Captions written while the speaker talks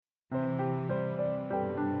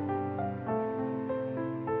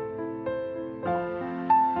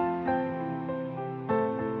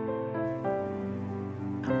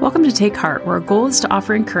Welcome to Take Heart, where our goal is to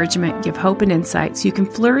offer encouragement, give hope and insight so you can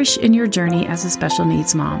flourish in your journey as a special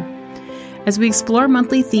needs mom. As we explore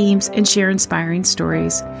monthly themes and share inspiring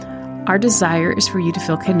stories, our desire is for you to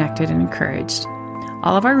feel connected and encouraged.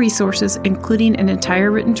 All of our resources, including an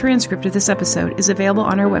entire written transcript of this episode, is available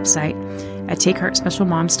on our website at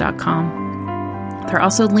takeheartspecialmoms.com. There are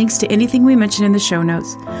also links to anything we mention in the show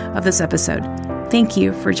notes of this episode. Thank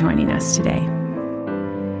you for joining us today.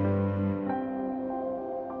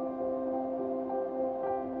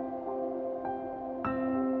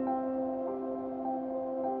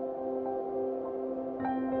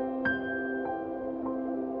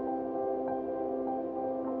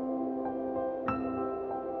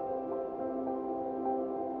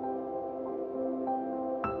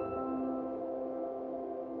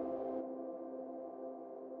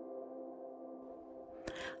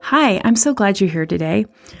 Hi, I'm so glad you're here today.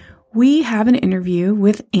 We have an interview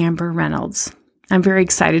with Amber Reynolds. I'm very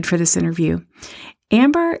excited for this interview.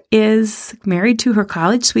 Amber is married to her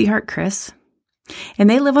college sweetheart, Chris, and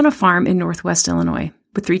they live on a farm in Northwest Illinois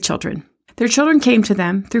with 3 children. Their children came to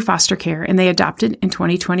them through foster care, and they adopted in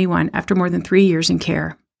 2021 after more than 3 years in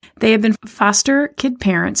care. They have been foster kid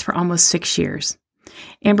parents for almost 6 years.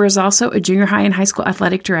 Amber is also a junior high and high school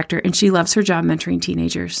athletic director, and she loves her job mentoring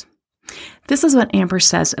teenagers. This is what Amber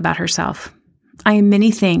says about herself. I am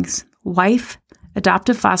many things: wife,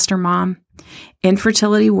 adoptive foster mom,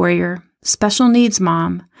 infertility warrior, special needs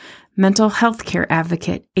mom, mental health care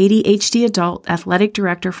advocate, ADHD adult, athletic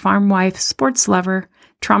director, farm wife, sports lover,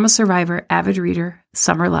 trauma survivor, avid reader,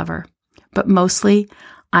 summer lover. But mostly,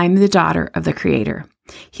 I'm the daughter of the Creator.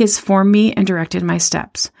 He has formed me and directed my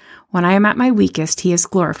steps. When I am at my weakest, He is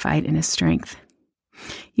glorified in His strength.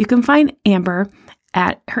 You can find Amber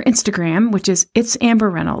at her Instagram, which is It's Amber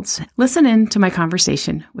Reynolds. Listen in to my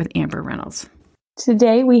conversation with Amber Reynolds.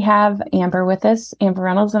 Today we have Amber with us, Amber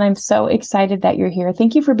Reynolds, and I'm so excited that you're here.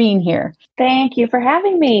 Thank you for being here. Thank you for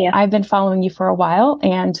having me. I've been following you for a while,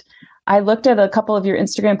 and I looked at a couple of your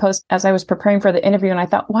Instagram posts as I was preparing for the interview, and I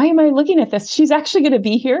thought, why am I looking at this? She's actually going to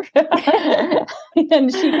be here,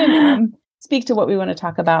 and she can speak to what we want to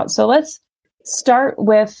talk about. So let's start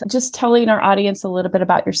with just telling our audience a little bit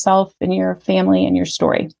about yourself and your family and your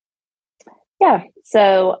story. Yeah.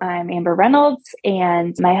 So I'm Amber Reynolds,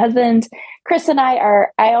 and my husband, Chris, and I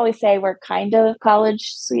always say we're kind of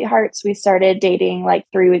college sweethearts. We started dating like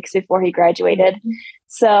 3 weeks before he graduated. Mm-hmm.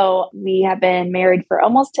 So we have been married for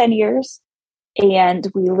almost 10 years, and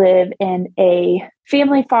we live in a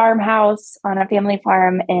family farmhouse on a family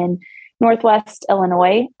farm in Northwest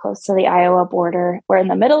Illinois, close to the Iowa border. We're in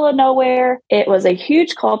the middle of nowhere. It was a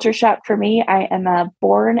huge culture shock for me. I am a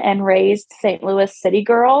born and raised St. Louis city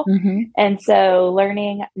girl. Mm-hmm. And so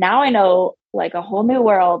now I know like a whole new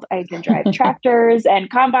world. I can drive tractors and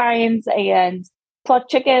combines and pluck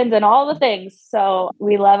chickens and all the things. So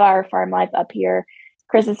we love our farm life up here.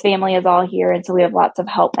 Chris's family is all here. And so we have lots of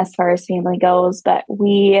help as far as family goes. But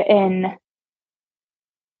in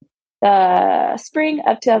the spring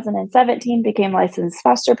of 2017 became licensed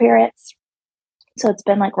foster parents. So it's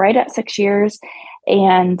been like right at 6 years.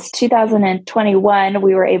 And 2021,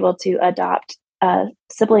 we were able to adopt a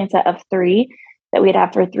sibling set of 3 that we'd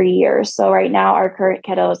have for 3 years. So right now our current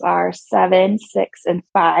kiddos are 7, 6, and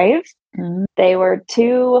 5. Mm-hmm. They were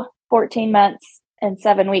 14 months and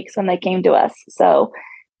 7 weeks when they came to us. So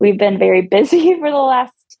we've been very busy for the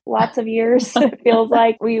last lots of years. It feels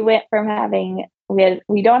like we went from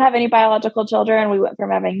we don't have any biological children. We went from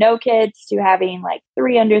having no kids to having like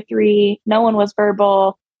 3 under 3. No one was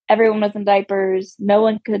verbal. Everyone was in diapers. No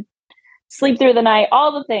one could sleep through the night,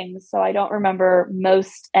 all the things. So I don't remember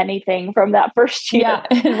most anything from that first year.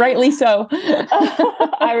 Yeah, rightly so.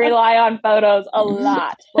 I rely on photos a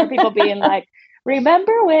lot where people being like,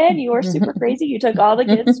 remember when you were super crazy? You took all the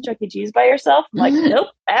kids to Chuck E. Cheese by yourself? I'm like, nope,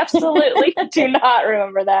 absolutely do not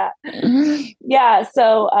remember that. Yeah.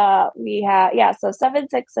 So so 7,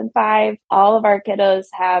 6, and 5, all of our kiddos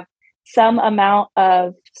have some amount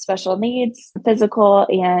of special needs, physical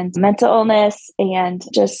and mental illness, and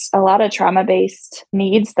just a lot of trauma-based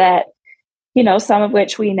needs that, some of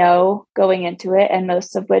which we know going into it, and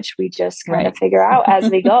most of which we just kind of figure out as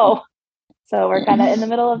we go. So we're kind of in the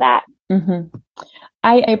middle of that. Mm-hmm.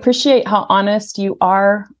 I appreciate how honest you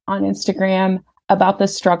are on Instagram about the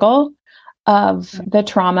struggle of the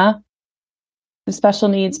trauma, the special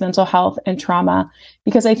needs, mental health, and trauma,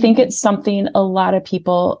 because I think it's something a lot of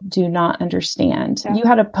people do not understand. Yeah. You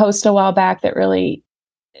had a post a while back that really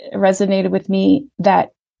resonated with me, that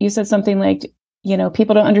you said something like,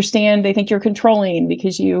 people don't understand. They think you're controlling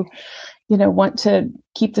because you want to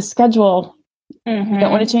keep the schedule. Mm-hmm. You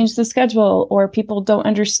don't want to change the schedule, or people don't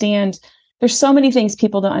understand there's so many things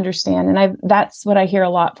people don't understand. And that's what I hear a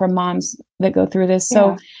lot from moms that go through this.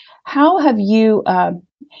 So how have you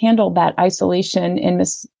handled that isolation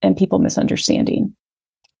and people misunderstanding?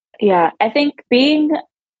 Yeah, I think being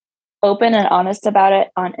open and honest about it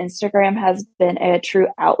on Instagram has been a true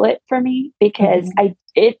outlet for me, because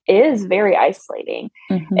it is very isolating,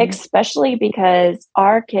 especially because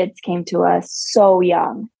our kids came to us so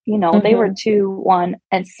young. They were 2, 1,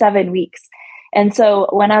 and 7 weeks. And so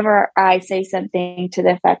whenever I say something to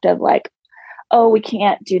the effect of like, oh, we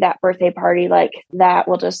can't do that birthday party, like that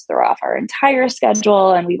will just throw off our entire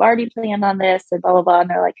schedule, and we've already planned on this, and blah, blah, blah. And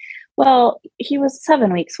they're like, well, he was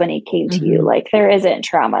 7 weeks when he came to you. Like, there isn't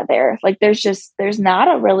trauma there. Like, there's not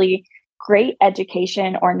a really great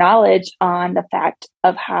education or knowledge on the fact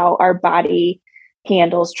of how our body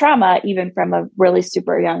handles trauma, even from a really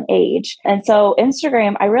super young age. And so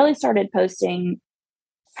Instagram, I really started posting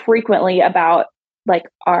frequently about like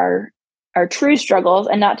our true struggles,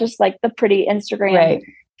 and not just like the pretty Instagram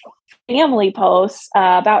family posts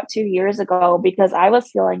about 2 years ago, because I was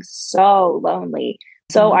feeling so lonely,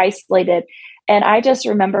 so isolated. And I just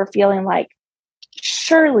remember feeling like,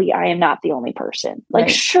 surely I am not the only person. Like,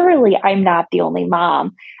 surely I'm not the only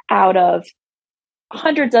mom out of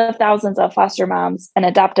hundreds of thousands of foster moms and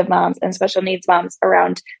adoptive moms and special needs moms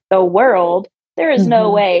around the world. There is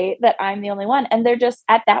no way that I'm the only one. And they're just,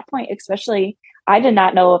 at that point, especially, I did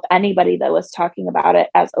not know of anybody that was talking about it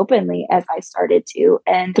as openly as I started to.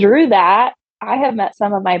 And through that, I have met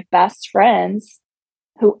some of my best friends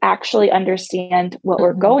who actually understand what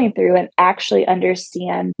we're going through and actually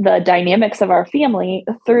understand the dynamics of our family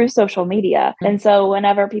through social media. And so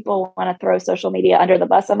whenever people want to throw social media under the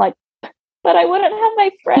bus, I'm like, but I wouldn't have my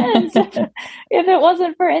friends if it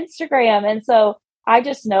wasn't for Instagram. And so I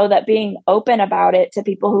just know that being open about it to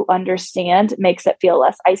people who understand makes it feel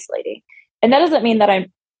less isolating. And that doesn't mean that I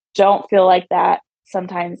don't feel like that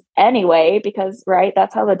sometimes anyway, because,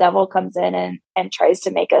 that's how the devil comes in and tries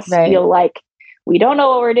to make us feel like we don't know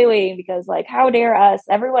what we're doing, because, like, how dare us?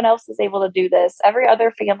 Everyone else is able to do this. Every other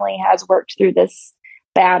family has worked through this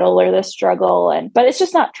battle or this struggle. But it's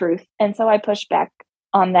just not truth. And so I push back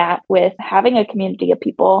on that with having a community of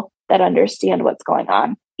people that understand what's going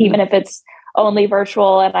on, even if it's only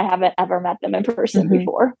virtual and I haven't ever met them in person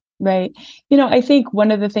before. Right. I think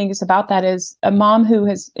one of the things about that is a mom who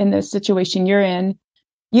is in the situation you're in,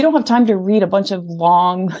 you don't have time to read a bunch of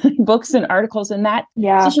long books and articles, and that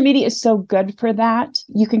social media is so good for that.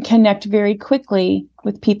 You can connect very quickly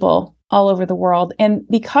with people all over the world. And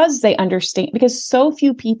because so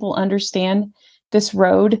few people understand this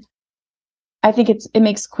road, I think it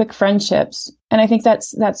makes quick friendships. And I think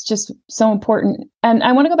that's just so important. And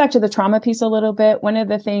I want to go back to the trauma piece a little bit. One of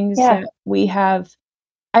the things that we have,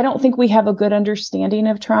 I don't think we have a good understanding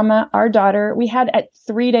of trauma. Our daughter, we had at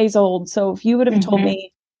 3 days old. So if you would have told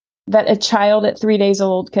me that a child at 3 days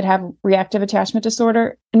old could have reactive attachment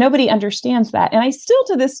disorder, nobody understands that. And I still,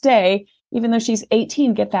 to this day, even though she's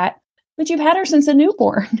 18, get that, but you've had her since a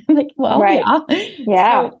newborn. Like, well,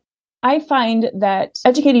 yeah. So I find that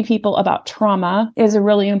educating people about trauma is a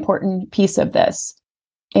really important piece of this.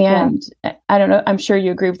 And I don't know, I'm sure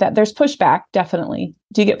you agree with that. There's pushback, definitely.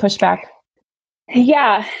 Do you get pushback?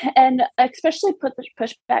 Yeah. And especially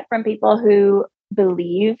pushback from people who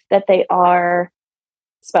believe that they are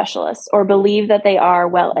specialists or believe that they are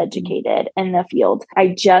well educated in the field. I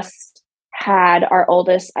just had our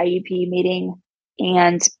oldest IEP meeting,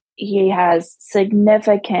 and he has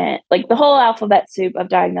significant, like the whole alphabet soup of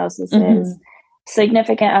diagnoses,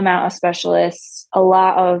 significant amount of specialists, a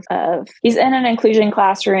lot of he's in an inclusion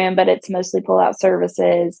classroom, but it's mostly pull-out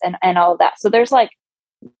services and all of that. So there's like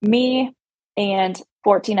me and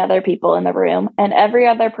 14 other people in the room, and every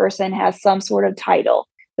other person has some sort of title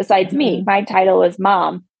besides me. My title is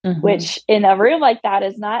mom, which in a room like that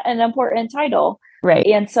is not an important title. Right.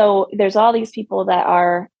 And so there's all these people that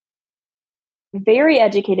are very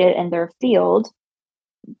educated in their field,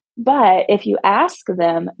 but if you ask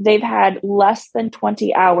them, they've had less than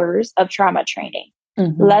 20 hours of trauma training,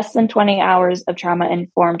 less than 20 hours of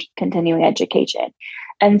trauma-informed continuing education.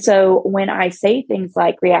 And so when I say things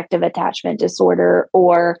like reactive attachment disorder,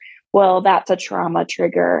 or, well, that's a trauma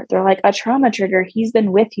trigger, they're like, a trauma trigger? He's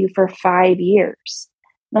been with you for 5 years.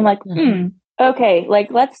 And I'm like, okay,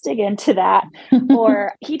 like, let's dig into that.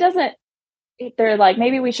 Or he doesn't they're like,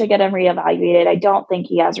 maybe we should get him reevaluated. I don't think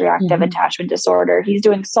he has reactive attachment disorder. He's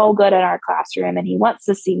doing so good in our classroom and he wants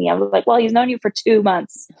to see me. I was like, well, he's known you for 2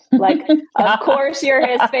 months. Like, of course you're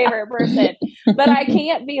his favorite person. But I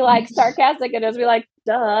can't be like sarcastic and just be like,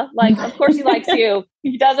 duh. Like, of course he likes you.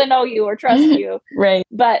 He doesn't know you or trust you. Right.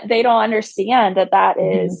 But they don't understand that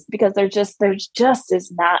is because there's just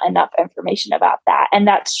is not enough information about that. And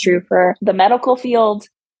that's true for the medical field.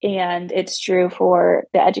 And it's true for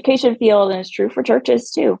the education field, and it's true for churches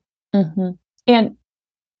too. And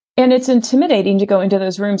it's intimidating to go into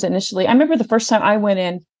those rooms initially. I remember the first time I went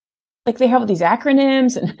in, like they have these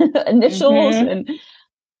acronyms and initials, and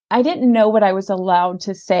I didn't know what I was allowed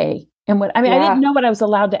to say. And I didn't know what I was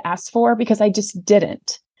allowed to ask for because I just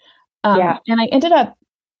didn't. And I ended up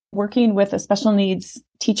working with a special needs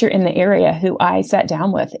teacher in the area who I sat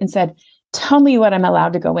down with and said, tell me what I'm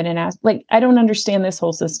allowed to go in and ask. Like, I don't understand this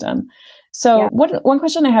whole system. So one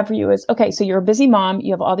question I have for you is, okay, so you're a busy mom,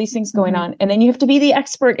 you have all these things going on, and then you have to be the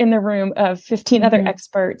expert in the room of 15 other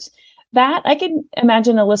experts. That I can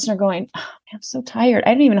imagine a listener going, oh, I'm so tired.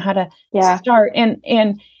 I don't even know how to start.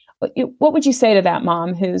 And what would you say to that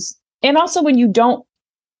mom and also when you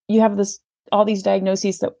have all these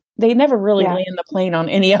diagnoses that they never really land the plane on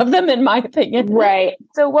any of them, in my opinion. Right.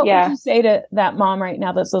 So what would you say to that mom right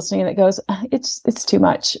now that's listening that goes, it's too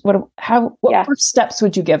much? What first steps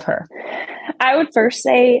would you give her? I would first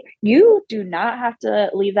say, you do not have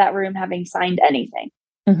to leave that room having signed anything.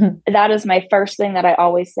 That is my first thing that I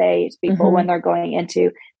always say to people when they're going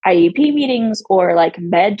into IEP meetings or like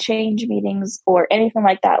med change meetings or anything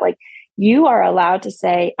like that. Like, you are allowed to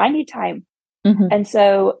say, I need time. And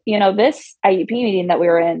so, this IEP meeting that we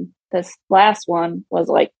were in, this last one was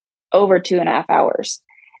like over 2.5 hours.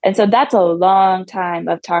 And so that's a long time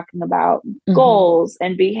of talking about goals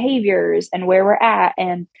and behaviors and where we're at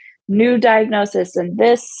and new diagnosis. And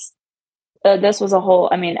this was a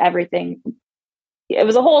whole, everything, it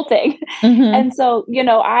was a whole thing. And so,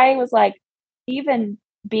 I was like, even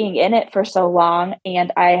being in it for so long,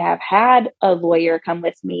 and I have had a lawyer come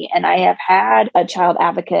with me, and I have had a child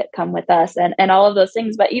advocate come with us, and all of those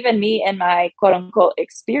things. But even me in my quote unquote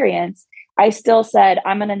experience, I still said,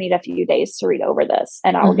 I'm going to need a few days to read over this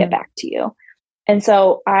and I'll get back to you. And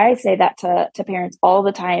so I say that to parents all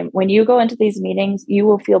the time. When you go into these meetings, you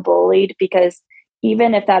will feel bullied because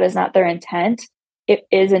even if that is not their intent, it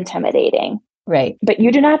is intimidating. Right. But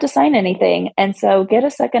you do not have to sign anything. And so get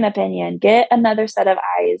a second opinion, get another set of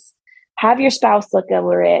eyes, have your spouse look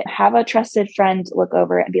over it, have a trusted friend look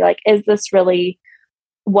over it and be like, is this really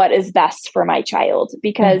what is best for my child?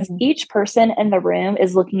 Because each person in the room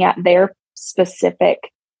is looking at their specific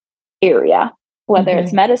area, whether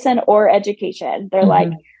it's medicine or education. They're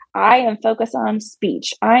like, I am focused on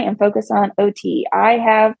speech. I am focused on OT. I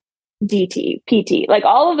have DT, PT, like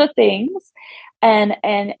all of the things. And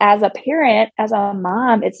as a parent, as a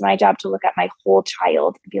mom, it's my job to look at my whole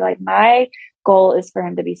child and be like, my goal is for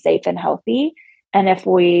him to be safe and healthy. And if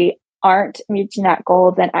we aren't reaching that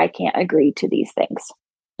goal, then I can't agree to these things.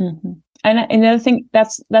 And another thing,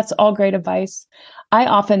 that's all great advice. I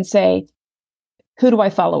often say, who do I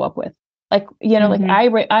follow up with? Like,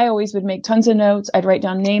 like I always would make tons of notes. I'd write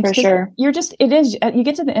down names. For sure. You get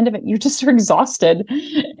to the end of it, you're just exhausted.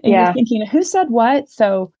 And you're thinking, who said what?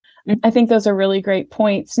 So I think those are really great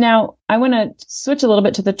points. Now, I want to switch a little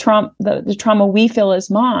bit to the trauma we feel as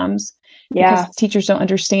moms, because teachers don't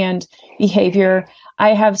understand behavior.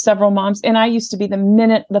 I have several moms, and I used to be, the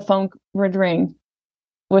minute the phone would ring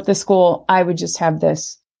with the school, I would just have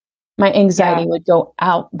my anxiety would go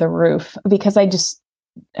out the roof because I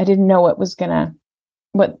didn't know what was going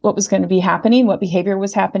to be happening, what behavior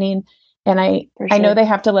was happening. And I know they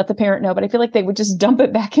have to let the parent know, but I feel like they would just dump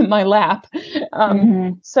it back in my lap.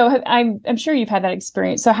 So I'm sure you've had that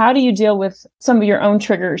experience. So how do you deal with some of your own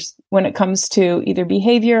triggers when it comes to either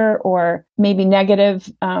behavior or maybe negative,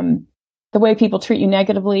 the way people treat you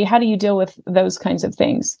negatively? How do you deal with those kinds of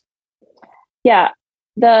things? Yeah.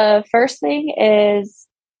 The first thing is,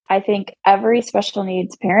 I think every special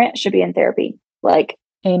needs parent should be in therapy. Like,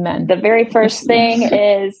 amen. The very first thing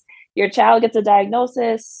is your child gets a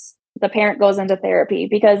diagnosis, the parent goes into therapy,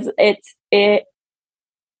 because it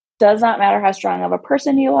does not matter how strong of a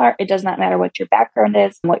person you are. It does not matter what your background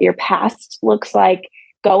is, what your past looks like.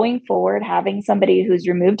 Going forward, having somebody who's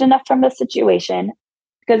removed enough from the situation,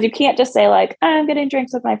 because you can't just say like, I'm getting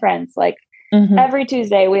drinks with my friends. Like every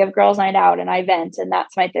Tuesday we have girls' night out and I vent and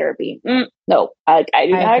that's my therapy. No, I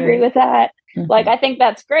do not agree with that. Like, I think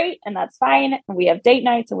that's great and that's fine. And we have date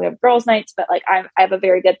nights and we have girls' nights, but like I have a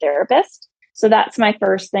very good therapist. So that's my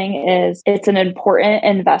first thing, is it's an important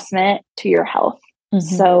investment to your health.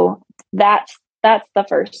 So that's that's the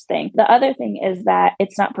first thing. The other thing is that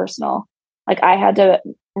it's not personal. Like I had to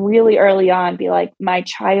really early on be like, my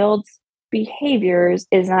child's behaviors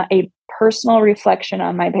is not a personal reflection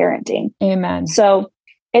on my parenting. Amen. So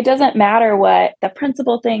it doesn't matter what the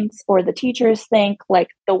principal thinks or the teachers think, like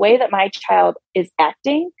the way that my child is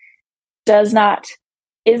acting is not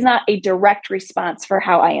a direct response for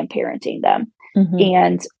how I am parenting them.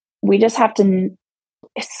 And we just have to,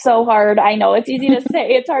 it's so hard. I know it's easy to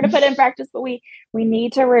say, it's hard to put in practice, but we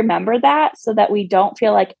need to remember that so that we don't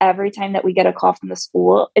feel like every time that we get a call from the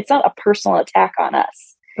school, it's not a personal attack on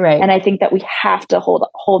us. Right. And I think that we have to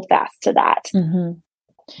hold fast to that.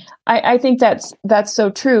 I think that's so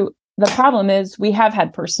true. The problem is we have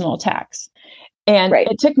had personal attacks. And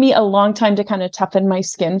it took me a long time to kind of toughen my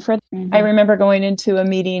skin for that. I remember going into a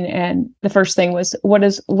meeting and the first thing was, what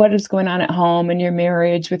is going on at home in your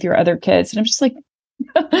marriage with your other kids? And I'm just like,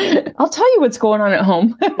 I'll tell you what's going on at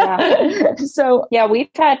home. So yeah, we've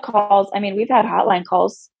had calls. I mean, we've had hotline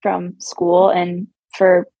calls from school and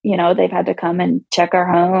for, they've had to come and check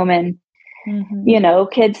our home and,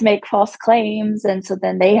 kids make false claims. And so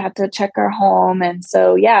then they have to check our home. And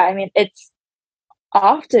so, yeah, I mean, it's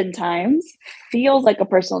oftentimes feels like a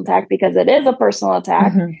personal attack because it is a personal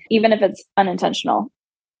attack, even if it's unintentional.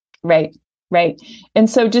 Right. And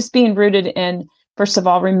so just being rooted in, first of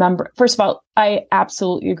all, I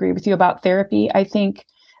absolutely agree with you about therapy. I think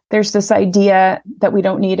there's this idea that we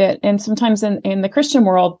don't need it. And sometimes in the Christian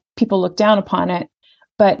world, people look down upon it.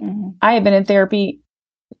 But I have been in therapy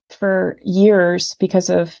for years because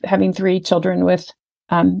of having 3 children with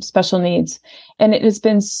special needs. And it has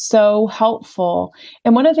been so helpful.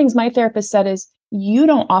 And one of the things my therapist said is, you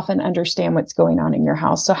don't often understand what's going on in your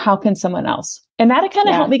house. So how can someone else? And that kind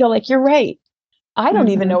of helped me go like, you're right. I don't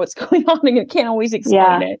even know what's going on and I can't always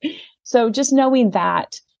explain it. So just knowing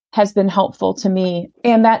that has been helpful to me.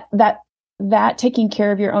 And that taking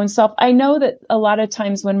care of your own self. I know that a lot of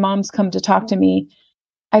times when moms come to talk to me,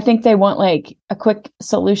 I think they want like a quick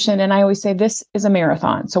solution. And I always say, this is a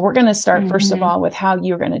marathon. So we're going to start first of all with how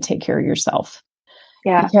you're going to take care of yourself.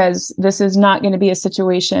 Yeah. Because this is not going to be a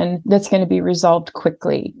situation that's going to be resolved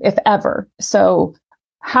quickly, if ever. So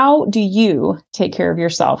how do you take care of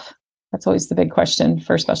yourself? That's always the big question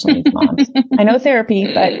for special needs moms. I know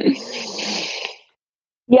therapy, but.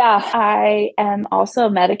 Yeah, I am also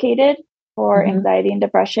medicated for anxiety and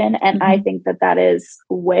depression. And I think that is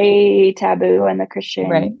way taboo in the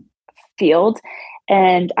Christian field.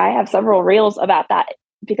 And I have several reels about that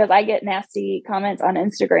because I get nasty comments on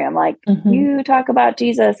Instagram, like you talk about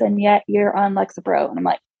Jesus and yet you're on Lexapro. And I'm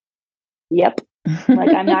like, yep.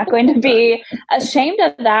 Like, I'm not going to be ashamed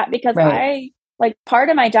of that because part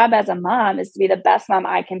of my job as a mom is to be the best mom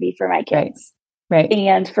I can be for my kids. Right.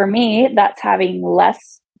 And for me, that's having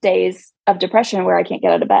less days of depression where I can't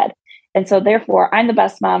get out of bed. And so therefore, I'm the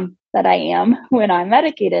best mom that I am when I'm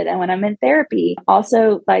medicated and when I'm in therapy.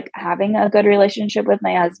 Also, like having a good relationship with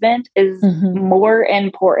my husband is more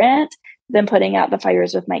important than putting out the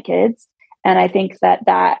fires with my kids. And I think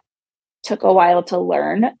that took a while to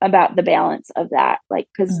learn about the balance of that. Like,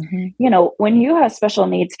 because, when you have special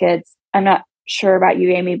needs kids, I'm not sure about you,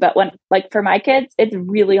 Amy, but for my kids, it's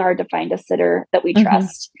really hard to find a sitter that we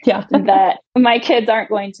trust, that my kids aren't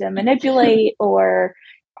going to manipulate or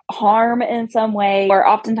harm in some way. Or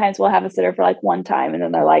oftentimes we'll have a sitter for like one time and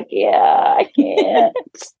then they're like, yeah, I can't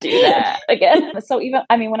do that again. So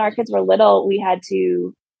when our kids were little, we had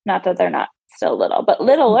to, not that they're not still little, but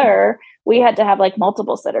littler, we had to have like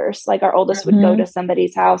multiple sitters. Like our oldest would go to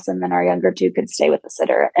somebody's house and then our younger 2 could stay with the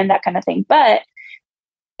sitter and that kind of thing.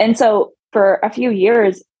 And so for a few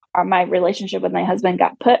years, my relationship with my husband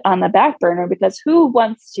got put on the back burner because who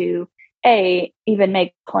wants to even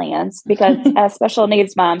make plans? Because as special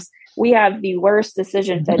needs moms, we have the worst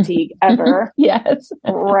decision fatigue ever. Yes.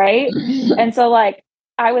 Right. And so like,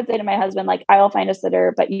 I would say to my husband, like, I'll find a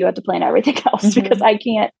sitter, but you have to plan everything else because I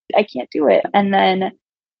can't do it. And then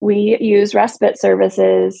we use respite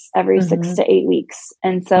services every 6 to 8 weeks.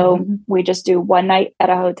 And so we just do one night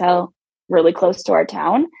at a hotel really close to our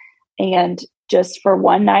town. And just for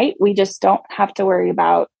one night, we just don't have to worry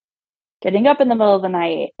about getting up in the middle of the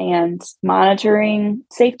night and monitoring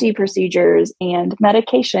safety procedures and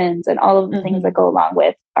medications and all of the things that go along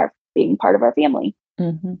with our being part of our family.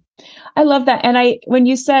 I love that. And when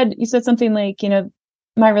you said something like,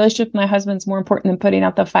 my relationship with my husband's more important than putting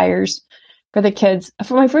out the fires for the kids.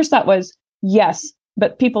 For my first thought was, yes,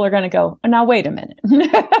 but people are going to go, oh, now, wait a minute.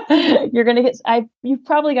 You're going to you've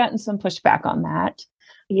probably gotten some pushback on that.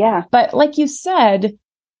 Yeah. But like you said,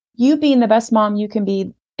 you being the best mom you can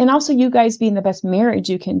be, and also you guys being the best marriage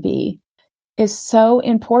you can be, is so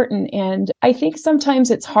important. And I think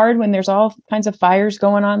sometimes it's hard when there's all kinds of fires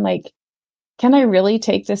going on. Like, can I really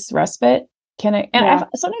take this respite? Can I? And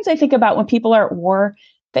sometimes I think about when people are at war,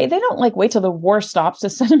 they don't like wait till the war stops to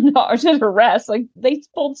send them to rest. Like they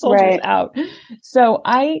pulled soldiers out. So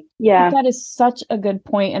I think that is such a good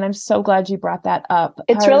point. And I'm so glad you brought that up.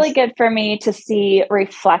 It's really good for me to see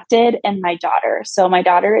reflected in my daughter. So my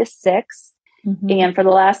daughter is 6. And for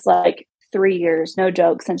the last 3 years, no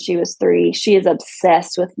joke, since she was 3, she is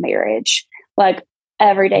obsessed with marriage. Like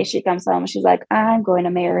every day she comes home, she's like, I'm going to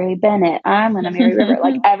marry Bennett. I'm going to marry River.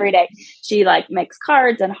 Like every day she makes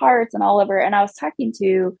cards and hearts and all over. And I was talking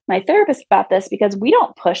to my therapist about this because we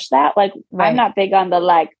don't push that. Like I'm not big on the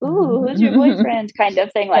ooh, who's your boyfriend kind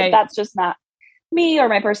of thing. Like that's just not me or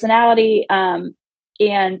my personality. And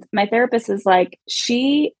my therapist is like,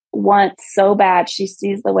 she wants so bad. She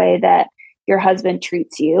sees the way that your husband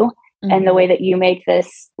treats you and the way that you make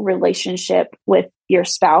this relationship with your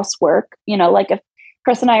spouse work. If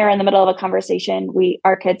Chris and I are in the middle of a conversation,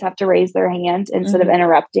 our kids have to raise their hand instead of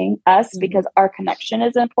interrupting us because our connection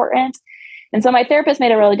is important. And so my therapist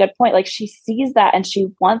made a really good point. Like she sees that and she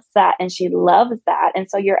wants that and she loves that. And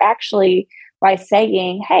so you're actually, by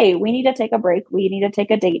saying, hey, we need to take a break. We need to take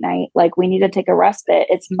a date night. Like we need to take a respite.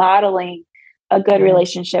 It's modeling a good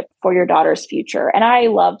relationship for your daughter's future. And I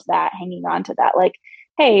loved that, hanging on to that. Like,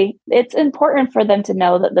 hey, it's important for them to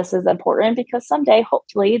know that this is important because someday,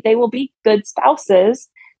 hopefully, they will be good spouses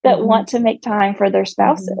that want to make time for their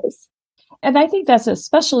spouses. And I think that's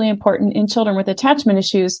especially important in children with attachment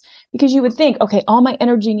issues, because you would think, okay, all my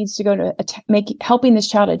energy needs to go to helping this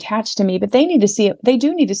child attach to me, but they need to see it. They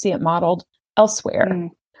do need to see it modeled elsewhere.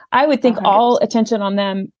 I would think 100%. All attention on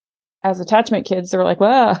them as attachment kids, they're like,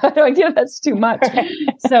 well, that's too much.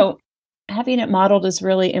 So having it modeled is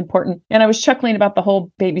really important. And I was chuckling about the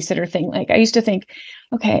whole babysitter thing. Like I used to think,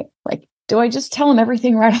 okay, do I just tell them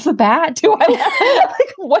everything right off the bat? Do I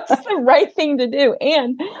what's the right thing to do?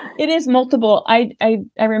 And it is multiple. I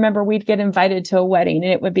remember we'd get invited to a wedding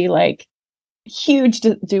and it would be huge.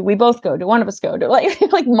 Do we both go? Do one of us go? Do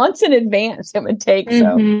like months in advance it would take.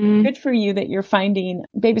 So good for you that you're finding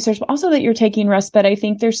babysitters, but also that you're taking respite. I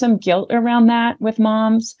think there's some guilt around that with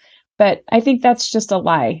moms, but I think that's just a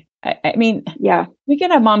lie. I mean, we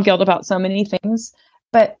can have mom guilt about so many things,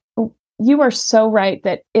 but you are so right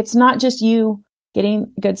that it's not just you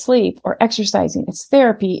getting good sleep or exercising. It's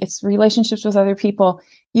therapy. It's relationships with other people.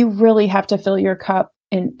 You really have to fill your cup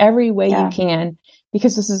in every way you can,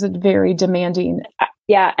 because this is a very demanding.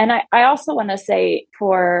 Yeah. And I also want to say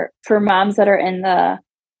for moms that are in the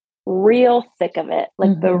real thick of it,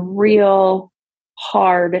 the real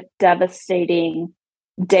hard, devastating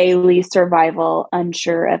daily survival,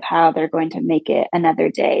 unsure of how they're going to make it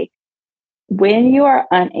another day. When you are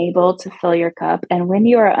unable to fill your cup and when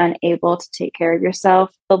you are unable to take care of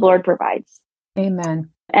yourself, the Lord provides. Amen.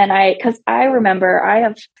 And because I remember I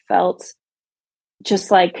have felt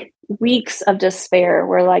just weeks of despair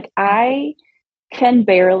where I can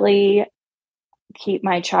barely keep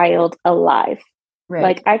my child alive.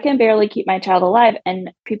 Right. I can barely keep my child alive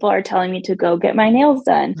and people are telling me to go get my nails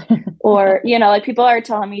done or, people are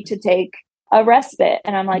telling me to take a respite.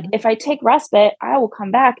 And I'm like, if I take respite, I will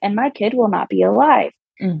come back and my kid will not be alive.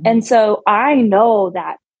 And so I know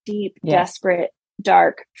that deep, desperate,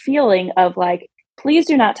 dark feeling of please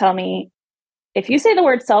do not tell me, if you say the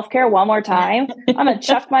word self-care one more time, I'm going to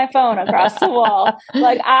chuck my phone across the wall.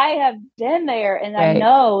 I have been there and I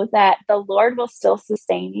know that the Lord will still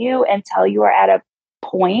sustain you until you are at a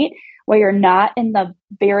point where you're not in the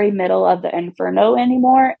very middle of the inferno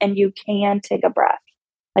anymore and you can take a breath.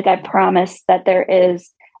 I promise that there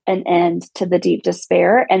is an end to the deep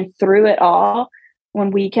despair. And through it all, when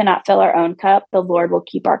we cannot fill our own cup, the Lord will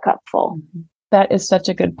keep our cup full. That is such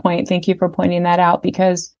a good point. Thank you for pointing that out,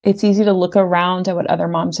 because it's easy to look around at what other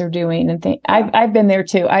moms are doing and think, I've been there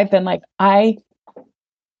too. I've been I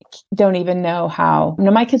don't even know how.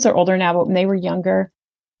 My kids are older now, but when they were younger,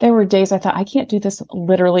 there were days I thought, I can't do this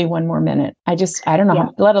literally one more minute. I don't know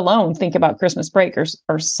how, let alone think about Christmas break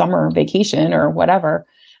or summer vacation or whatever.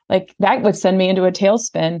 That would send me into a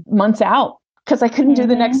tailspin months out because I couldn't do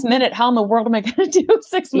the next minute. How in the world am I going to do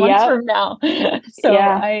 6 months from now? So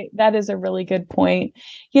that is a really good point.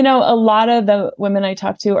 A lot of the women I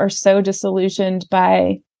talk to are so disillusioned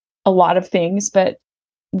by a lot of things, but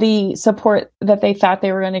the support that they thought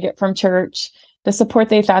they were going to get from church, the support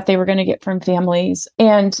they thought they were going to get from families.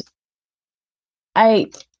 And my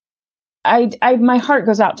heart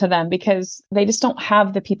goes out to them because they just don't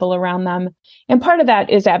have the people around them. And part of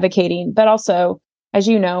that is advocating, but also, as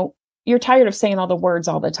you know, you're tired of saying all the words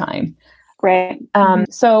all the time. Right.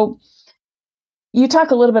 So you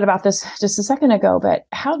talk a little bit about this just a second ago, but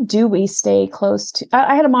how do we stay close to,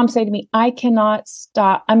 I had a mom say to me, I cannot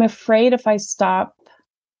stop. I'm afraid if I stop,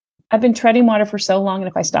 I've been treading water for so long, and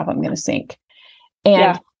if I stop, I'm going to sink.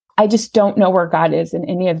 And I just don't know where God is in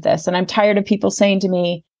any of this. And I'm tired of people saying to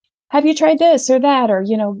me, have you tried this or that? Or,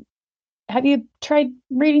 have you tried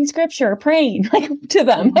reading scripture or praying to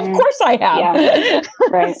them? Of course I have. Yeah.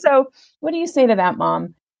 Right. So what do you say to that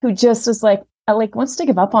mom who just is wants to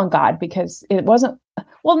give up on God because it wasn't,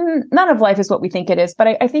 none of life is what we think it is.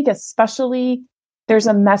 But I think especially there's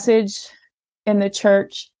a message in the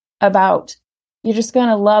church about you're just going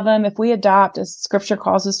to love them. If we adopt, as scripture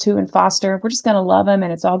calls us to, and foster, we're just going to love them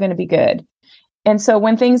and it's all going to be good. And so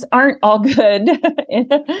when things aren't all good,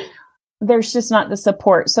 there's just not the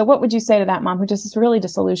support. So what would you say to that mom who just is really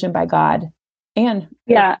disillusioned by God? And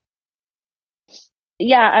yeah,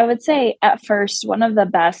 I would say at first, one of the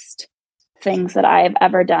best things that I've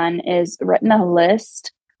ever done is written a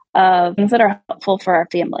list of things that are helpful for our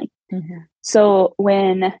family. Mm-hmm. So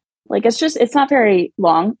when it's not very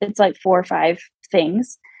long. It's like 4 or 5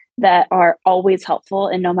 things that are always helpful.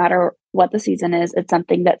 And no matter what the season is, it's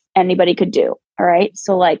something that anybody could do. All right.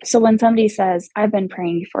 So when somebody says, I've been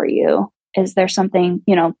praying for you, is there something,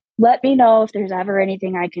 let me know if there's ever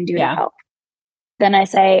anything I can do to help. Then I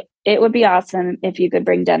say, it would be awesome if you could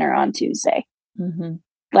bring dinner on Tuesday. Mm-hmm.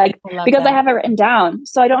 Because I have it written down.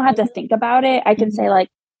 So I don't have to think about it. I can say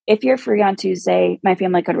if you're free on Tuesday, my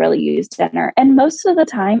family could really use dinner. And most of the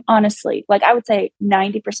time, honestly, I would say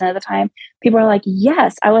 90% of the time, people are like,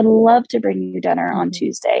 yes, I would love to bring you dinner on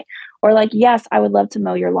Tuesday. Or yes, I would love to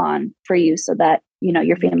mow your lawn for you so that,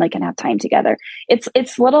 your family can have time together.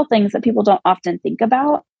 It's little things that people don't often think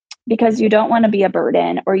about because you don't want to be a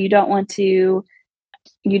burden, or you don't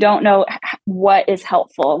know what is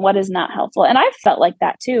helpful and what is not helpful. And I've felt like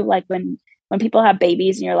that too. When people have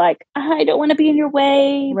babies and you're like, I don't want to be in your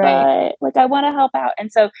way, right, but I want to help out.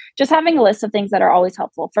 And so just having a list of things that are always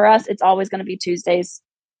helpful for us, it's always going to be Tuesdays.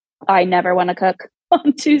 I never want to cook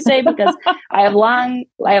on Tuesday because I have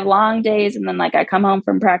long days. And then I come home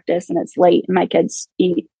from practice and it's late and my kids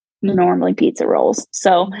eat normally pizza rolls.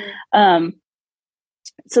 So,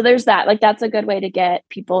 so there's that. That's a good way to get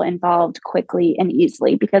people involved quickly and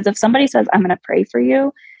easily, because if somebody says, I'm going to pray for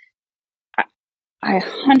you, I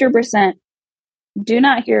 100% do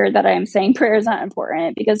not hear that I am saying prayer is not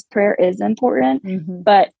important, because prayer is important,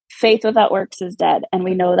 but faith without works is dead. And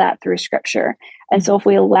we know that through scripture. And so if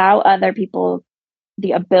we allow other people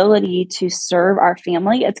the ability to serve our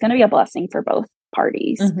family, it's going to be a blessing for both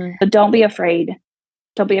parties. So don't be afraid.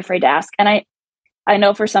 Don't be afraid to ask. And I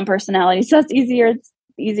know for some personalities, that's easier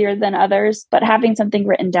than others, but having something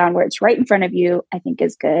written down where it's right in front of you, I think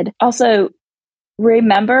is good. Also,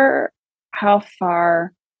 remember how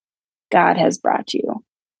far God has brought you.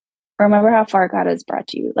 Remember how far God has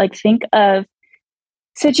brought you. Think of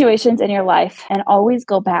situations in your life and always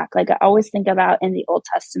go back. I always think about in the Old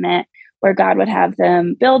Testament where God would have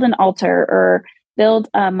them build an altar or build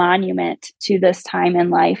a monument to this time in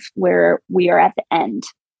life where we are at the end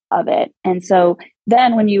of it. And so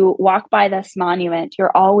then when you walk by this monument,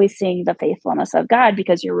 you're always seeing the faithfulness of God,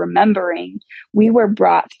 because you're remembering we were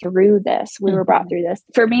brought through this. We were brought through this.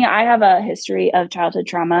 For me, I have a history of childhood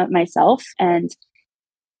trauma myself. And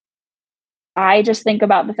I just think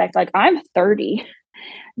about the fact, I'm 30.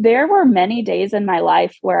 There were many days in my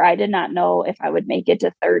life where I did not know if I would make it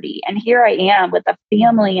to 30. And here I am with a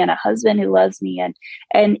family and a husband who loves me.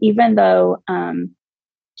 And even though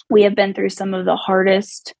we have been through some of the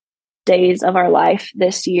hardest days of our life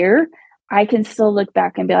this year, I can still look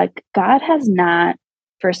back and be like, God has not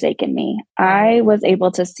forsaken me. I was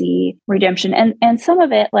able to see redemption. And some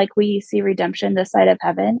of it, we see redemption this side of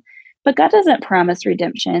heaven, but God doesn't promise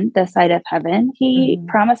redemption this side of heaven. He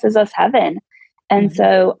promises us heaven. And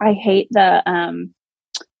so I hate that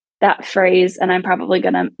phrase, and I'm probably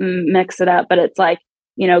going to mix it up, but it's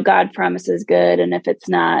God promises good. And if it's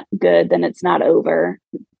not good, then it's not over,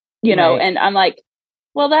 know, and I'm like,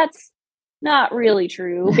 well, that's not really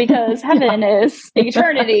true, because heaven is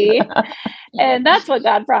eternity. And that's what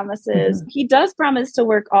God promises. He does promise to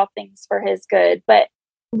work all things for his good, but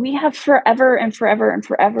we have forever and forever and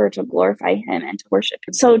forever to glorify him and to worship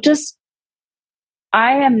him. So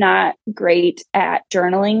I am not great at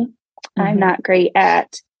journaling. I'm not great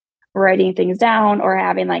at writing things down or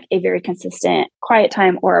having a very consistent quiet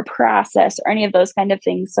time or a process or any of those kind of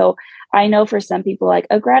things. So I know for some people,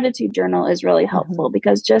 a gratitude journal is really helpful,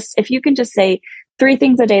 because if you can just say 3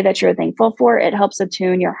 things a day that you're thankful for, it helps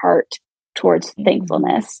attune your heart towards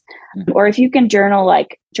thankfulness. Or if you can journal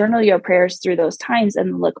your prayers through those times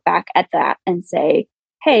and look back at that and say,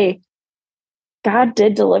 hey, God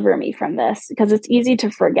did deliver me from this, because it's easy to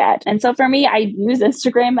forget. And so for me, I use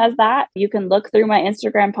Instagram as that. You can look through my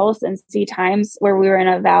Instagram posts and see times where we were in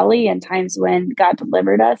a valley and times when God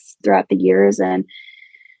delivered us throughout the years. And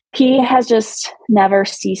he has just never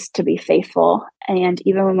ceased to be faithful. And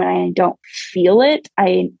even when I don't feel it,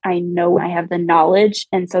 I know I have the knowledge.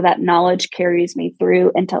 And so that knowledge carries me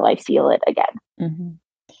through until I feel it again. Mm-hmm.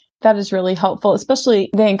 That is really helpful,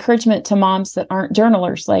 especially the encouragement to moms that aren't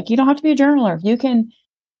journalers. Like, you don't have to be a journaler. You can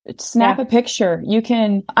snap a picture. You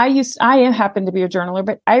can, I happen to be a journaler,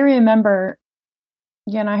 but I remember,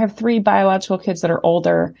 I have 3 biological kids that are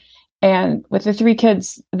older. And with the 3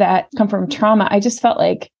 kids that come from trauma, I just felt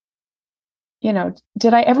like,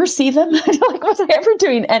 did I ever see them? Like, was I ever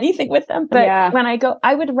doing anything with them? But when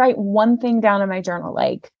I would write one thing down in my journal,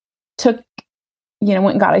 like went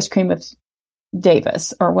and got ice cream with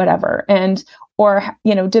Davis or whatever. Or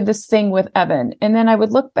did this thing with Evan. And then I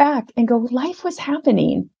would look back and go, life was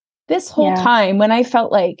happening this whole time when I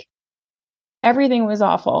felt like everything was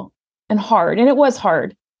awful and hard. And it was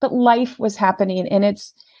hard, but life was happening. And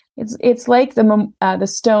it's like the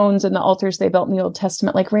stones and the altars they built in the Old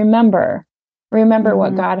Testament. Like, remember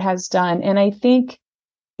what God has done. And I think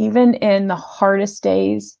even in the hardest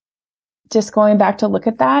days, just going back to look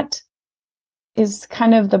at that is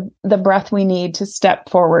kind of the breath we need to step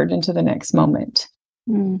forward into the next moment.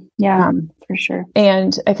 For sure.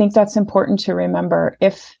 And I think that's important to remember.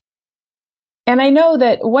 And I know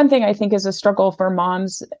that one thing I think is a struggle for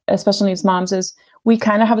moms, especially as moms, is we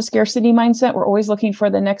kind of have a scarcity mindset. We're always looking for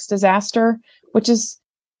the next disaster, which is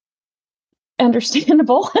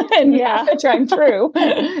understandable and trying true.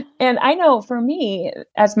 And I know for me,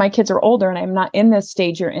 as my kids are older and I'm not in this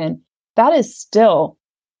stage you're in, that is still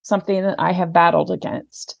something that I have battled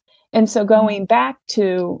against. And so going back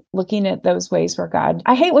to looking at those ways where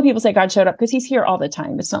I hate when people say God showed up, because he's here all the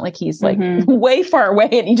time. It's not like he's like way far away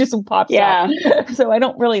and he just pops up. So I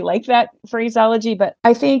don't really like that phraseology, but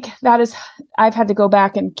I think I've had to go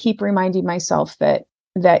back and keep reminding myself that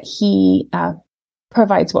he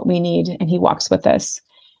provides what we need and he walks with us.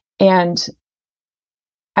 And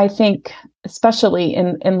I think, especially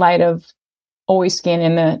in light of always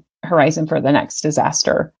scanning the horizon for the next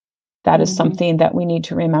disaster, that is something that we need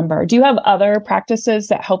to remember. Do you have other practices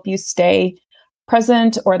that help you stay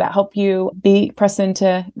present or that help you be present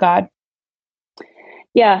to God?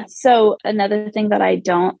 Yeah. So another thing that I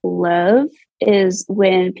don't love is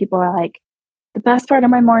when people are like, the best part of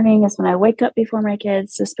my morning is when I wake up before my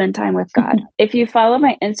kids to spend time with God. If you follow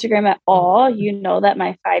my Instagram at all, you know that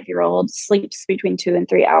my 5-year-old sleeps between 2 and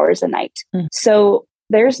 3 hours a night. So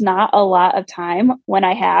there's not a lot of time when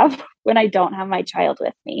I don't have my child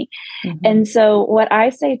with me. And so what I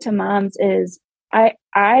say to moms is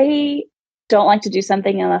I don't like to do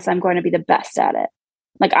something unless I'm going to be the best at it.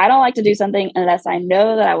 Like, I don't like to do something unless I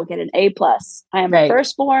know that I will get an A+. I am a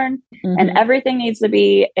firstborn and everything needs to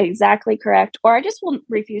be exactly correct, or I just will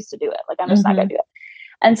refuse to do it. Like, I'm just not going to do it.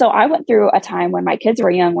 And so I went through a time when my kids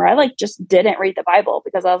were young where I just didn't read the Bible,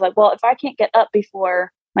 because I was like, well, if I can't get up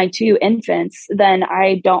before my 2 infants, then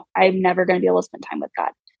I'm never going to be able to spend time with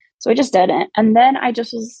God. So I just didn't. And then I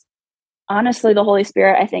just was, honestly, the Holy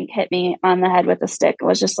Spirit, I think, hit me on the head with a stick. It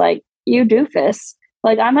was just like, you doofus.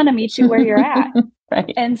 Like, I'm going to meet you where you're at.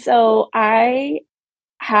 Right. And so I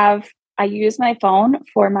use my phone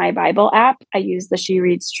for my Bible app. I use the She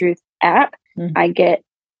Reads Truth app.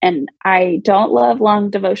 And I don't love long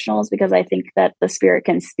devotionals because I think that the Spirit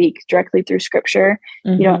can speak directly through scripture.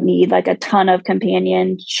 You don't need like a ton of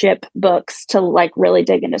companionship books to really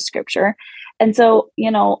dig into scripture. And so,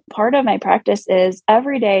 part of my practice is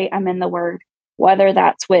every day I'm in the Word, whether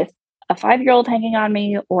that's with a 5-year-old hanging on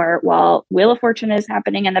me or while Wheel of Fortune is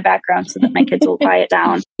happening in the background so that my kids will quiet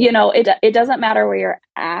down. It doesn't matter where you're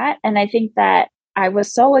at. And I think that I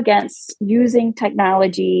was so against using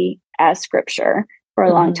technology as scripture for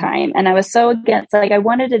a long time. And I was so against, I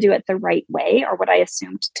wanted to do it the right way, or what I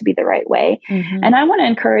assumed to be the right way. And I want to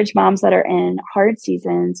encourage moms that are in hard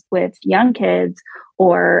seasons with young kids,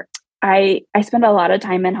 or I spend a lot of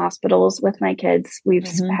time in hospitals with my kids. We've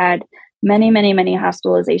had many, many, many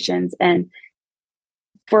hospitalizations. And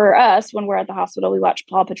for us, when we're at the hospital, we watch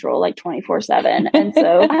Paw Patrol 24/7. And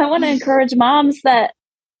so I want to encourage moms that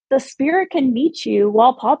the Spirit can meet you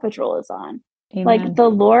while Paw Patrol is on. Amen. The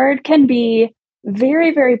Lord can be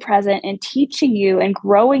very, very present in teaching you and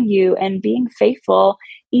growing you and being faithful,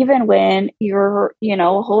 even when you're,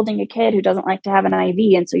 holding a kid who doesn't like to have an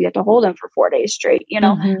IV. And so you have to hold him for 4 days straight,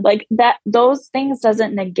 those things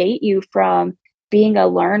doesn't negate you from being a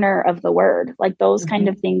learner of the word. Those kind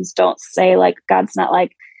of things don't say God's not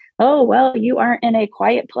like oh, well, you aren't in a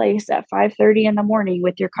quiet place at 5:30 in the morning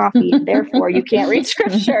with your coffee, and therefore you can't read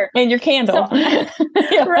scripture. And your candle. So,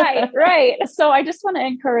 yeah. Right. So I just want to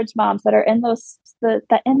encourage moms that are in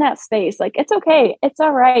in that space. Like, it's okay. It's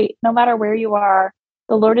all right. No matter where you are,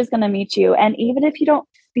 the Lord is going to meet you. And even if you don't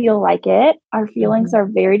feel like it, our feelings are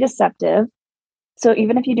very deceptive. So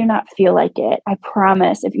even if you do not feel like it, I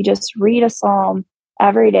promise if you just read a psalm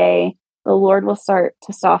every day, the Lord will start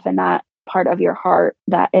to soften that part of your heart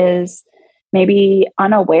that is maybe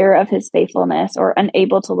unaware of his faithfulness or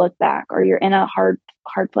unable to look back, or you're in a hard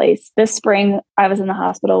place. This spring, I was in the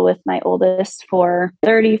hospital with my oldest for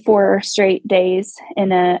 34 straight days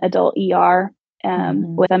in an adult ER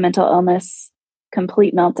with a mental illness,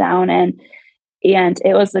 complete meltdown. And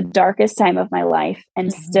it was the darkest time of my life.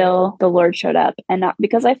 And still the Lord showed up, and not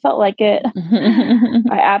because I felt like it.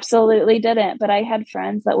 I absolutely didn't. But I had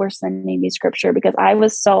friends that were sending me scripture because I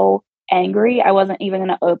was so angry. I wasn't even going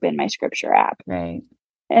to open my scripture app. Right.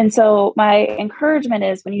 And so my encouragement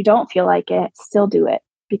is, when you don't feel like it, still do it,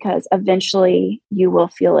 because eventually you will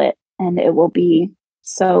feel it and it will be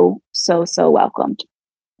so welcomed.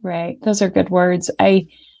 Right. Those are good words. I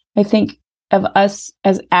think of us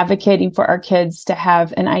as advocating for our kids to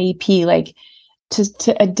have an IEP, like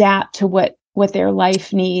to adapt to what their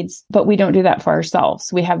life needs, but we don't do that for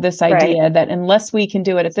ourselves. We have this idea that unless we can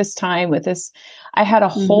do it at this time with this, I had a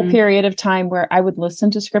whole period of time where I would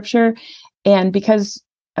listen to scripture, and because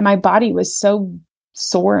my body was so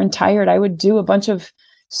sore and tired, I would do a bunch of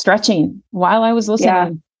stretching while I was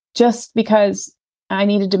listening, just because I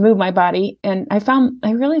needed to move my body. And I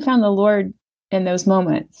really found the Lord in those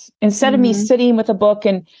moments, instead of me sitting with a book.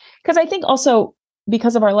 And because I think also,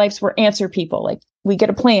 because of our lives, we're answer people. Like, we get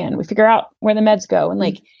a plan, we figure out where the meds go. And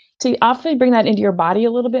like, to often bring that into your body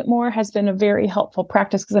a little bit more has been a very helpful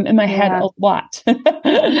practice, because I'm in my head a lot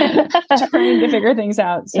trying to figure things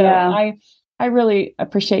out. So I really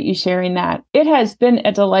appreciate you sharing that. It has been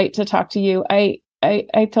a delight to talk to you. I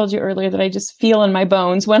told you earlier that I just feel in my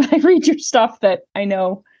bones when I read your stuff, that I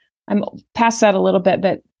know I'm past that a little bit,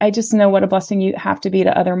 but I just know what a blessing you have to be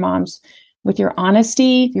to other moms with your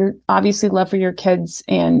honesty, your obviously love for your kids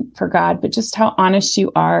and for God, but just how honest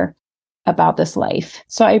you are about this life.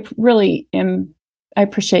 So I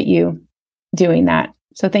appreciate you doing that.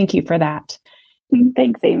 So thank you for that.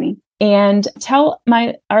 Thanks, Amy. And tell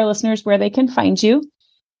our listeners where they can find you.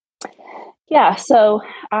 Yeah, so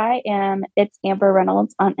it's Amber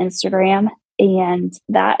Reynolds on Instagram, and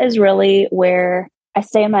that is really where I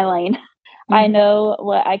stay in my lane. I know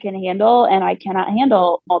what I can handle, and I cannot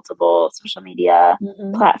handle multiple social media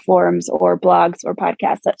platforms or blogs or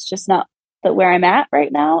podcasts. That's just not where I'm at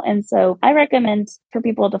right now. And so I recommend for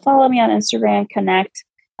people to follow me on Instagram, connect.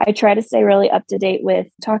 I try to stay really up to date with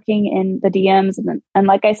talking in the DMs. And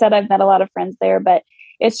like I said, I've met a lot of friends there, but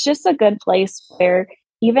it's just a good place where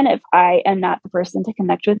even if I am not the person to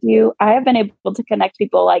connect with you, I have been able to connect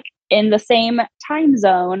people like in the same time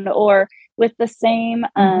zone or with the same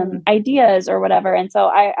ideas or whatever. And so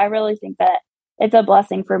I really think that it's a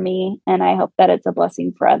blessing for me, and I hope that it's a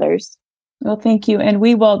blessing for others. Well, thank you. And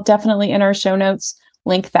we will definitely in our show notes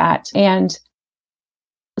link that, and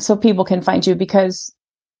so people can find you, because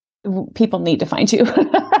people need to find you.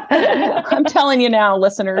 I'm telling you now,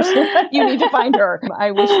 listeners, you need to find her. I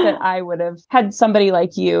wish that I would have had somebody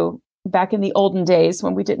like you back in the olden days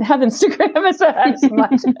when we didn't have Instagram as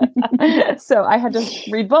much. So I had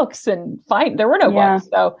to read books and there were no books.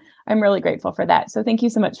 So I'm really grateful for that. So thank you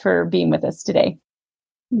so much for being with us today.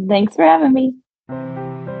 Thanks for having me.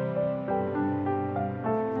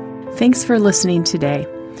 Thanks for listening today.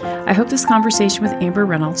 I hope this conversation with Amber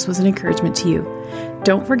Reynolds was an encouragement to you.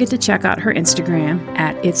 Don't forget to check out her Instagram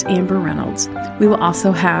at It's Amber Reynolds. We will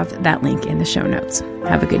also have that link in the show notes.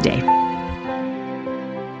 Have a good day.